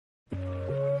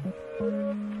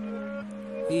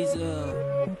He's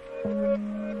a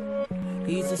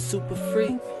super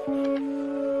freak.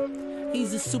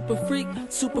 He's a super freak,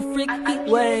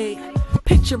 wait.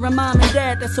 Picture a mom and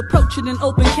dad that's approaching an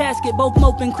open casket, both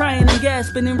moping, crying and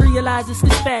gasping, and realize it's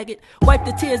this faggot. Wipe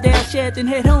the tears they I shed and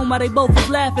head home while they both was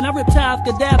laughing. I ripped off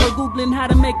cadaver, googling how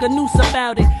to make a noose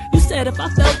about it. You said if I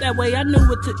felt that way, I knew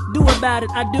what to do about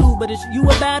it. I do, but it's you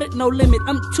about it, no limit,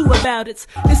 I'm two about it.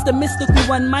 It's the mystical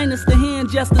one minus the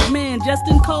hand, Justice man.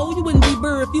 Justin Cole, you wouldn't be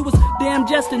Burr if you was damn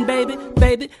Justin, baby.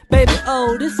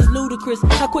 Oh, this is ludicrous.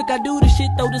 How quick I do this shit,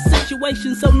 though the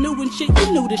situation so new and shit.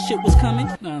 You knew this shit was coming.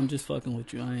 Nah, I'm just fucking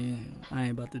with you. I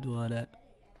ain't about to do all that.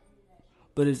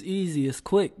 But it's easy, it's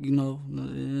quick, you know.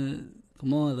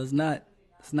 Come on, let's not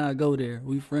go there.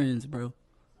 We friends, bro.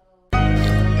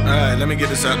 Alright, let me get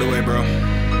this out the way, bro.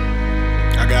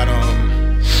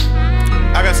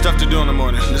 I got stuff to do in the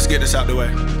morning. Let's get this out the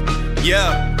way.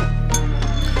 Yeah.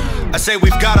 I say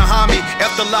we've got a homie,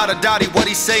 F the lot of Dottie. What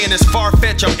he's saying is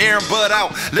far-fetched, I'm airing Bud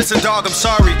out. Listen dog, I'm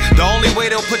sorry. The only way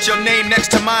they'll put your name next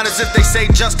to mine is if they say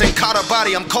Justin Quata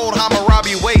body. I'm cold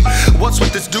Hammurabi, wait. What's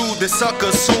with this dude? This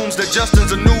sucker assumes that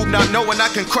Justin's a noob, not knowing I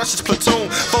can crush his platoon.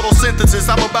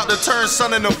 Photosynthesis, I'm about to turn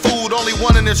sun into food. Only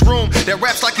one in this room that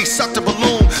raps like he sucked a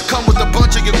balloon. Come with a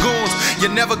bunch of your goons,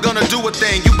 you're never gonna do a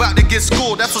thing. You about to get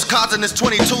schooled, that's what's causing this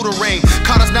 22 to ring.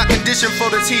 Quata's not conditioned for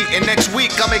this heat, and next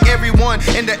week I'll make everyone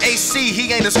in the AC. He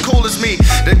ain't as cool as me.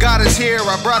 The God is here,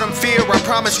 I brought him fear. I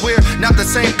promise we're not the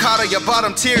same Quata. Your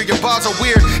bottom tier, your bars are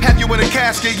weird. Have you in a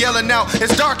casket yelling out,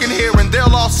 it's dark in here, and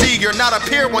they'll all see you're not a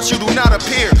peer once you do not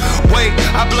appear. Wait,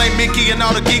 I blame Mickey and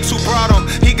all the geeks who brought him.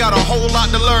 He got a whole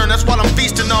lot to learn, that's why I'm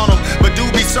feasting on him. But do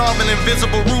be solving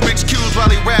invisible Rubik's cubes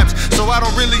while he raps, so I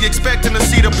don't really expect him to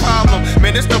see the problem.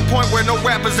 Man, it's the point where no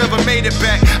rapper's ever made it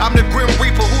back. I'm the Grim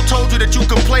Reaper, who told you that you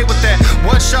can play with that?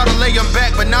 One shot to lay him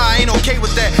back, but nah, I ain't okay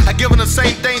with that. I give him the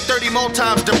same thing 30 more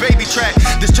times, the baby track.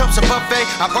 This chump's a buffet,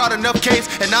 I brought enough cakes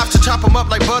and knives to chop them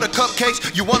up like butter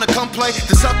cupcakes. You wanna come play?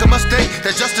 The sucker mistake,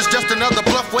 that just is just another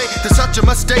bluff way. That's such a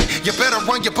mistake, you better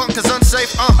run your bunkers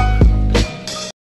unsafe,